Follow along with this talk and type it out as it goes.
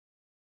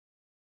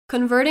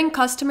Converting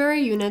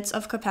customary units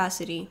of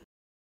capacity.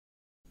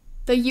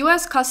 The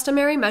U.S.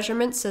 customary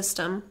measurement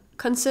system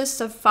consists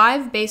of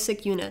 5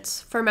 basic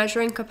units for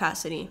measuring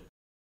capacity.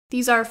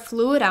 These are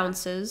fluid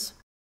ounces,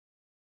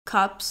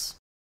 cups,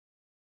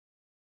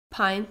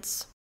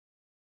 pints,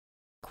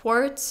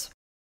 quarts,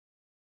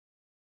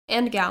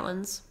 and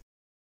gallons.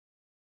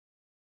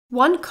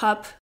 1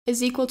 cup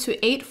is equal to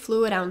 8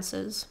 fluid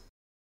ounces.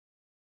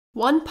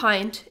 1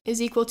 pint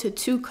is equal to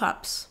 2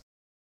 cups,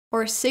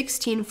 or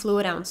 16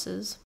 fluid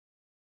ounces.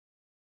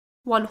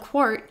 1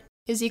 quart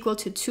is equal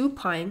to 2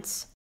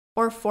 pints,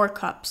 or 4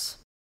 cups.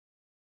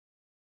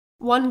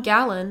 1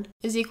 gallon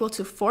is equal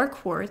to 4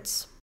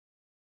 quarts,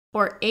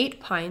 or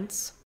 8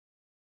 pints,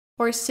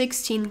 or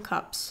 16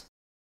 cups.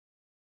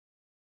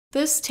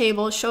 This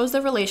table shows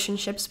the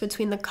relationships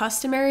between the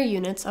customary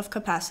units of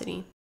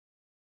capacity.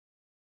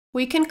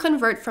 We can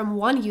convert from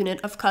one unit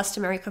of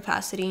customary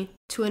capacity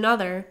to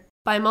another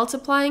by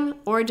multiplying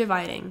or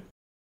dividing.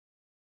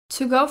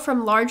 To go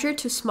from larger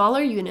to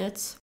smaller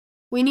units,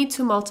 we need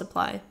to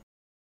multiply.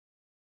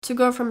 To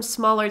go from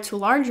smaller to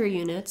larger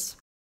units,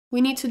 we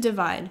need to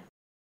divide.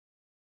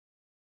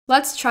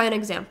 Let's try an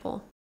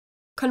example.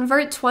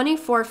 Convert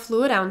 24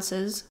 fluid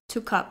ounces to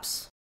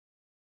cups.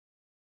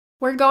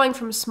 We're going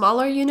from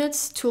smaller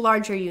units to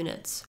larger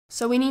units,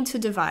 so we need to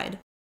divide.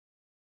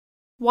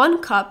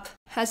 1 cup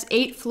has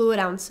 8 fluid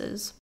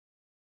ounces,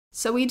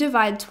 so we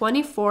divide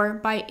 24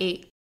 by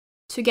 8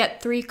 to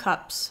get 3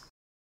 cups.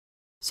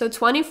 So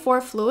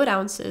 24 fluid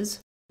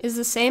ounces is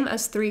the same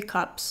as 3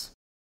 cups.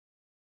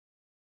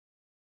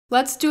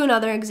 Let's do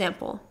another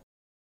example.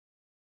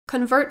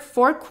 Convert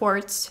 4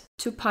 quarts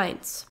to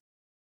pints.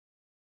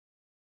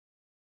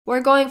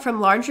 We're going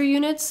from larger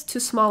units to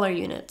smaller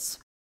units,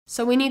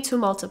 so we need to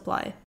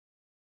multiply.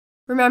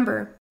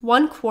 Remember,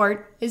 1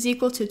 quart is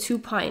equal to 2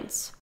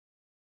 pints,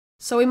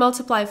 so we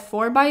multiply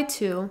 4 by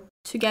 2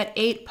 to get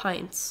 8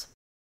 pints.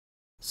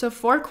 So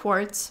 4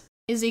 quarts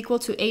is equal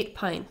to 8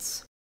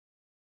 pints.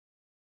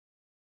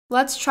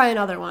 Let's try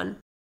another one.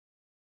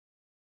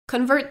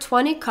 Convert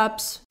 20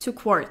 cups to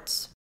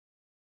quarts.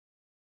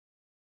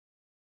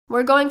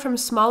 We're going from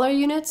smaller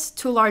units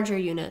to larger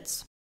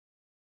units,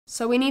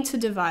 so we need to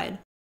divide.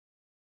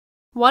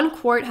 1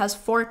 quart has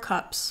 4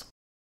 cups,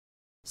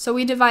 so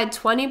we divide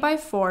 20 by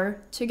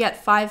 4 to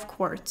get 5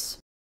 quarts.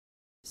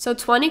 So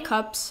 20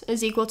 cups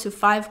is equal to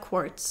 5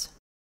 quarts.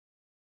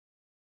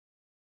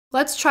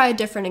 Let's try a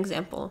different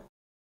example.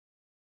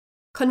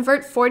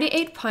 Convert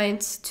 48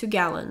 pints to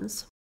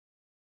gallons.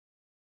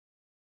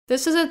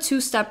 This is a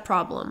 2-step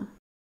problem.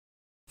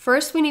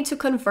 First, we need to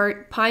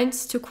convert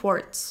pints to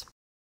quarts.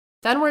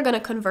 Then we're going to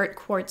convert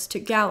quarts to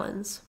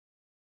gallons.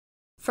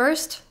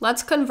 First,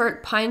 let's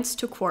convert pints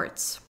to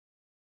quarts.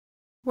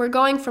 We're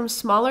going from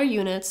smaller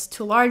units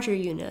to larger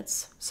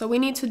units, so we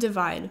need to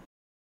divide.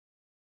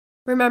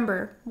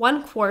 Remember,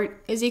 1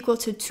 quart is equal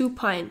to 2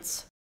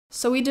 pints,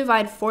 so we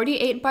divide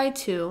 48 by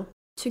 2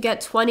 to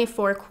get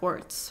 24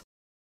 quarts.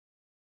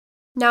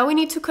 Now we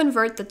need to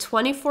convert the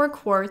 24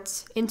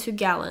 quarts into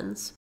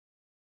gallons.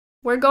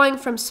 We're going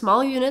from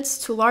small units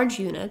to large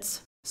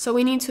units, so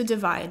we need to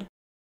divide.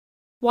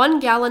 1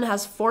 gallon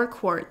has 4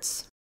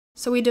 quarts,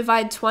 so we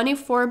divide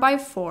 24 by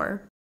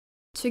 4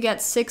 to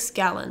get 6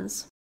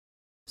 gallons.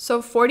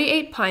 So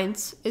 48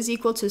 pints is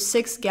equal to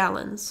 6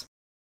 gallons.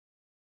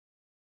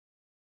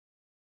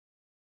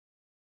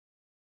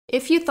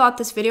 If you thought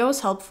this video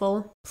was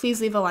helpful, please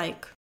leave a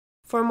like.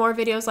 For more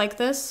videos like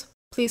this,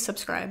 please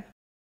subscribe.